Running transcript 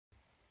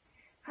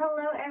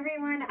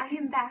everyone, I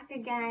am back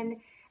again,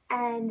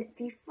 and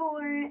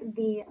before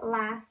The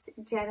Last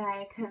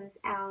Jedi comes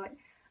out,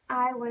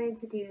 I wanted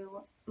to do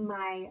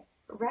my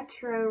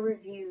retro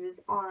reviews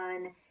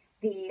on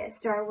the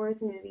Star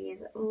Wars movies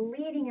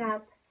leading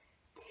up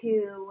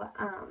to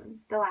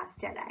The Last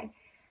Jedi.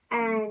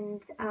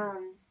 And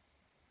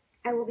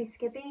I will be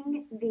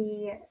skipping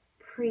the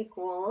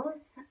prequels.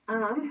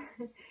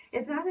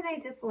 It's not that I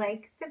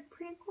dislike the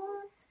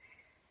prequels,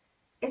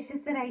 it's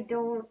just that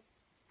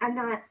I'm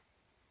not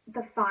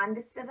the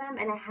fondest of them,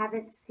 and I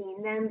haven't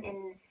seen them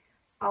in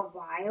a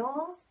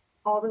while,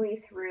 all the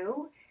way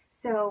through.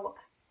 So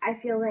I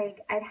feel like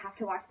I'd have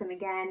to watch them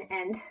again,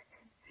 and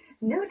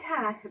no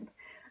time.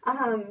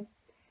 Um,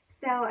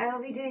 so I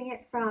will be doing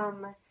it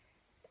from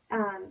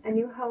A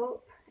New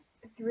Hope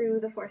through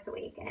The Force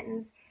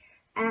Awakens,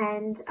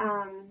 and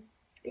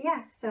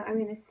yeah. So I'm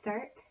gonna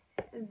start.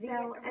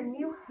 So A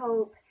New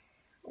Hope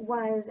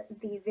was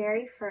the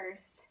very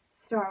first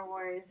Star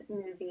Wars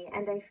movie,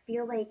 and I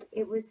feel like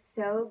it was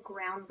so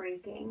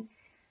groundbreaking,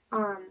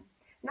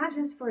 not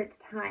just for its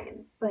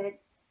time, but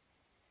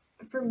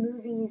for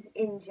movies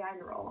in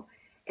general.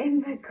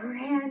 In the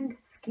grand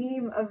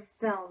scheme of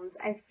films,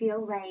 I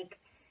feel like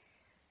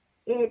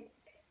it,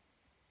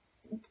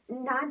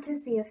 not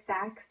just the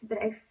effects, but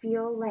I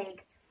feel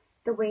like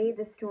the way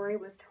the story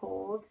was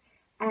told,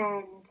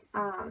 and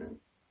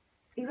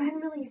you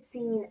hadn't really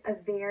seen a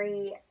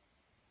very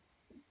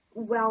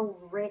well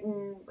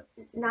written,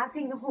 not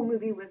saying the whole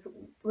movie was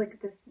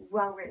like this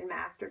well written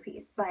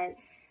masterpiece, but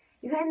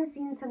you hadn't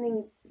seen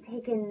something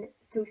taken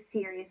so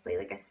seriously,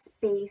 like a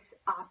space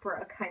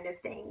opera kind of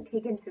thing,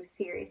 taken so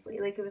seriously.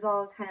 Like it was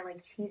all kind of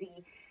like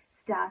cheesy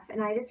stuff.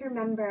 And I just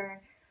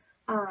remember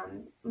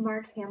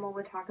Mark Hamill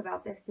would talk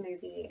about this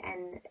movie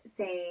and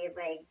say,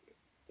 like,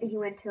 he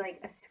went to like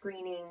a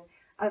screening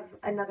of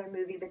another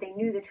movie, but they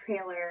knew the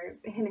trailer,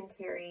 him and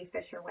Carrie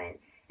Fisher went,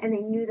 and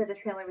they knew that the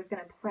trailer was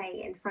going to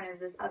play in front of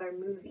this other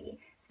movie.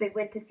 So they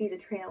went to see the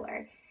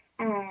trailer,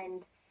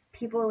 and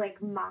people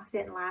like mocked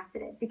it and laughed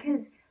at it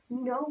because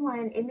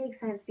it makes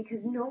sense because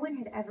no one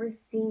had ever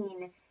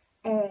seen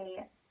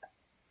a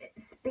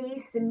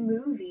space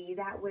movie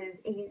that was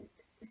a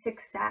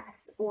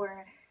success,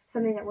 or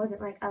something that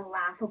wasn't like a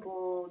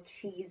laughable,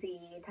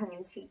 cheesy,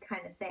 tongue-in-cheek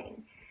kind of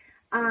thing.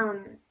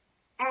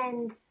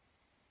 And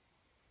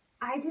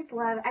I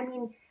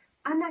mean,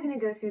 I'm not going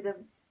to go through the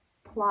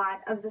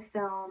plot of the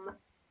film.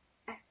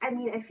 I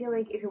mean, I feel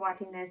like if you're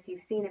watching this,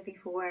 you've seen it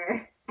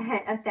before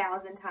 1,000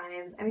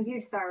 times. I'm a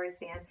huge Star Wars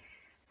fan.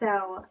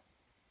 So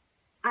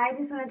I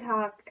just want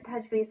to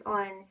touch base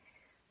on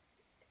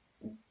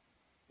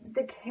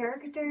the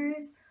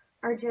characters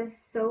are just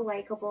so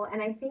likable,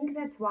 and I think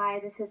that's why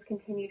this has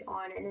continued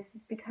on, and this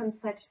has become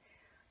such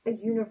a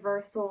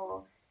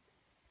universal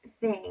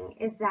thing,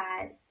 is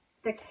that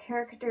the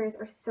characters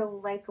are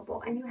so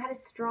likable, and you had a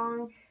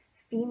strong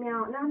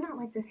female, no, not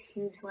like this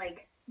huge,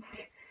 like,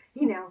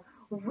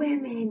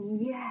 women,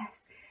 yes,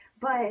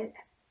 but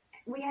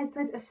we had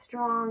such a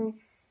strong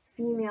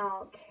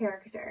female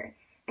character,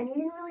 and you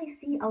didn't really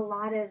see a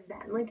lot of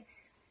them. Like,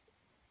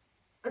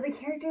 the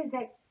characters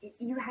that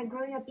you had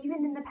growing up,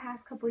 even in the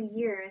past couple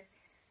years,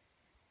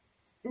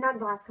 not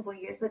the last couple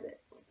years,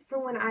 but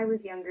for when I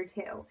was younger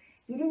too,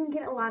 you didn't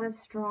get a lot of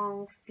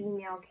strong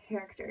female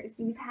characters.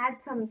 You've had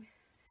some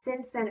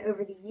since then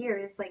over the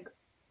years, like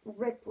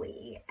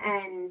Ripley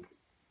and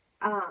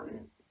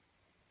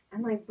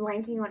I'm like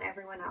blanking on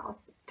everyone else.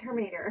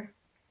 Terminator,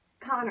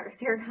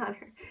 Sarah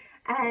Connor,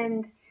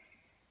 and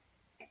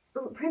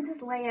Princess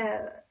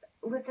Leia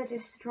was such a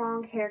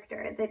strong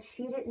character that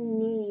she didn't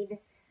need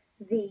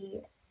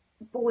the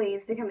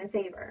boys to come and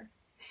save her.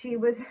 She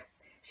was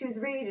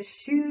ready to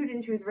shoot,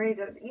 and she was ready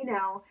to,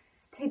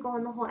 take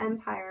on the whole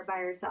empire by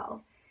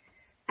herself.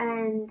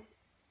 And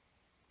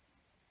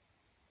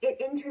it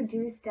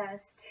introduced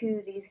us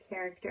to these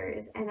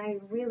characters, and I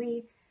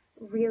really,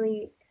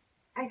 really,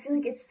 I feel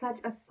like it's such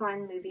a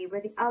fun movie,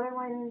 where the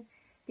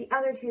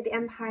other two, The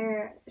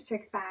Empire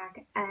Strikes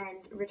Back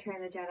and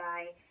Return of the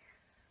Jedi,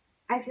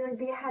 I feel like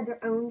they had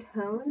their own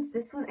tones.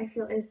 This one I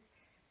feel is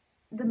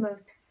the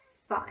most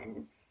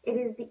fun. It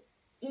is the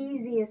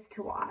easiest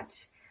to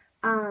watch,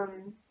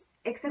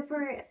 except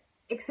for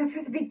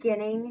the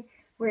beginning,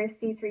 where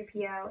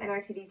C-3PO and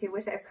R2-D2,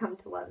 which I've come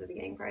to love the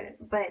beginning part,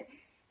 but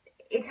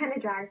it kind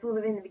of drags a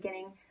little bit in the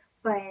beginning.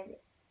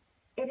 But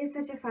it is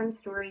such a fun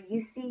story.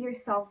 You see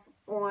yourself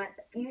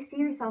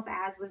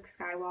as Luke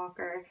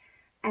Skywalker,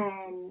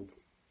 and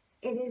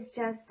it is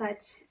just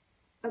such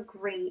a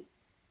great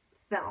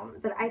film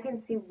that I can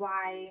see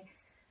why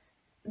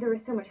there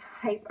was so much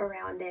hype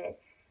around it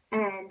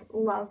and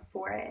love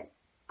for it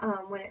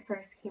when it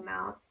first came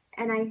out.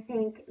 And I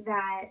think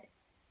that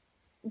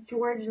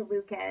George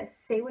Lucas,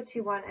 say what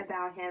you want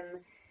about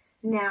him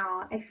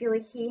now, I feel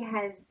like he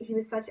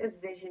was such a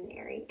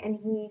visionary, and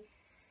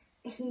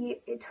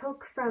it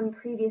took from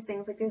previous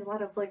things, like there's a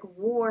lot of like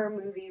war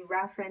movie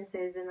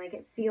references, and like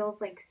it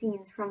feels like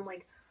scenes from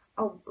like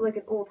an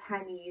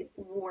old-timey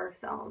war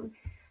film.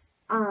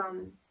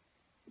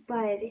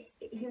 But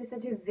he was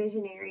such a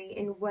visionary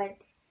in what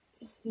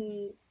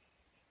he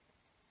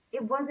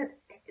it wasn't,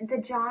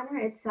 the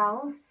genre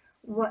itself,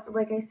 what,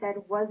 like I said,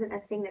 wasn't a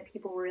thing that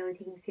people were really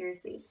taking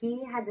seriously.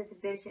 He had this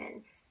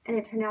vision, and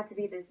it turned out to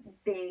be this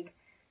big,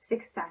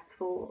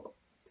 successful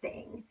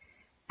thing.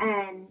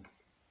 And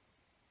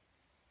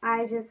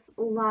I just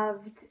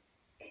loved,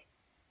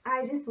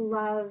 I just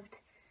loved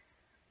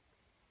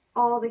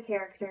all the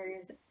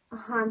characters.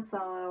 Han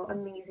Solo,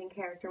 amazing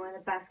character, one of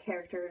the best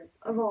characters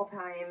of all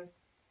time.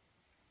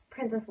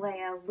 Princess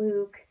Leia,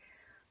 Luke,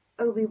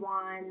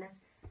 Obi-Wan.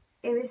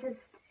 It was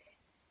just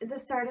the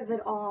start of it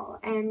all.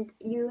 And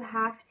you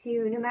have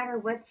to, no matter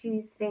what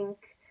you think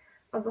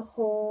of the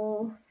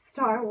whole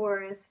Star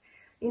Wars,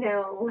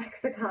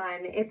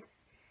 lexicon,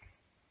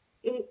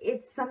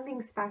 it's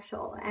something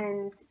special.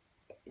 And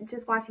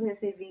just watching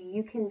this movie,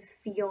 you can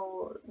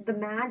feel the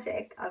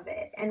magic of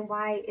it and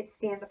why it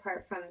stands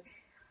apart from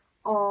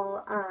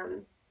all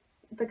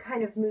the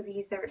kind of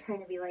movies that were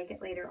trying to be like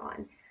it later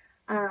on.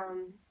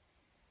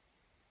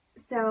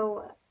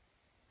 So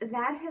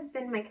that has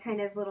been my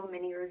kind of little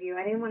mini review.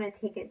 I didn't want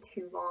to take it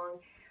too long,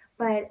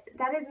 but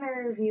that is my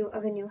review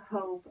of A New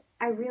Hope.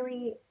 I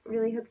really,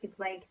 really hope you've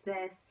liked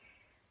this.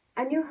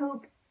 A New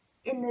Hope,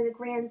 in the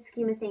grand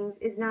scheme of things,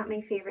 is not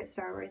my favorite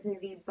Star Wars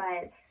movie,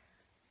 but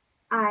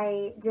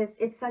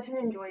it's such an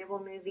enjoyable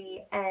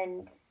movie,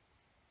 and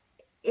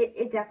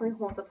it definitely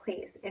holds a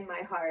place in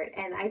my heart,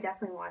 and I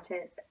definitely watch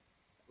it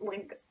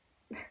like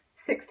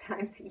 6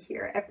 times a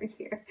year, every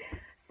year.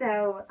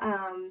 So,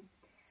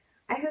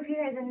 I hope you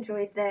guys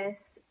enjoyed this.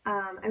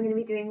 I'm going to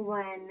be doing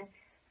one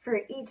for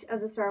each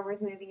of the Star Wars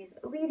movies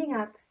leading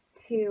up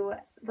to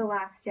The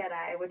Last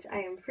Jedi, which I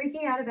am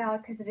freaking out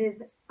about because it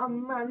is a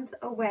month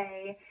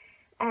away.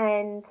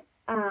 And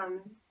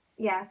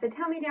yeah, so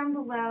tell me down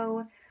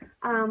below,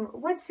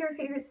 what's your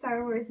favorite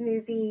Star Wars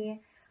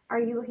movie? Are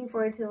you looking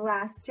forward to The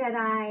Last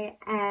Jedi?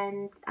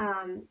 And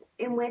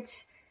in which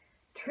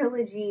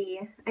trilogy,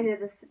 I know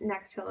this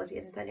next trilogy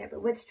isn't done yet,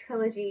 but which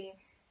trilogy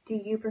do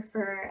you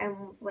prefer, and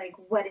like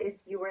what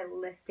is your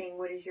listing,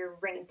 what is your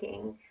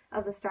ranking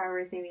of the Star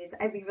Wars movies?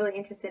 I'd be really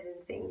interested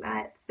in seeing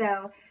that.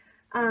 So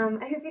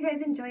I hope you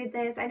guys enjoyed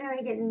this. I know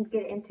I didn't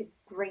get into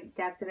great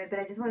depth of it, but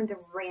I just wanted to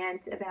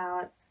rant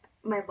about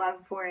my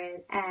love for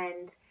it,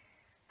 and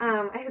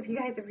I hope you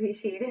guys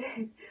appreciated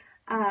it.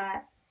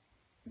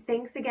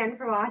 Thanks again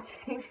for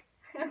watching.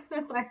 I don't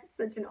know why it's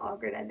such an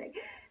awkward ending.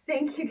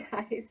 Thank you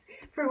guys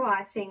for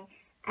watching,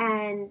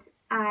 and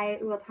I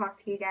will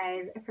talk to you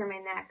guys for my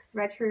next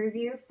retro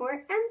review for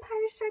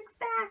Empire Strikes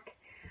Back.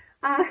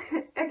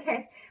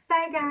 Okay,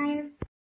 bye guys.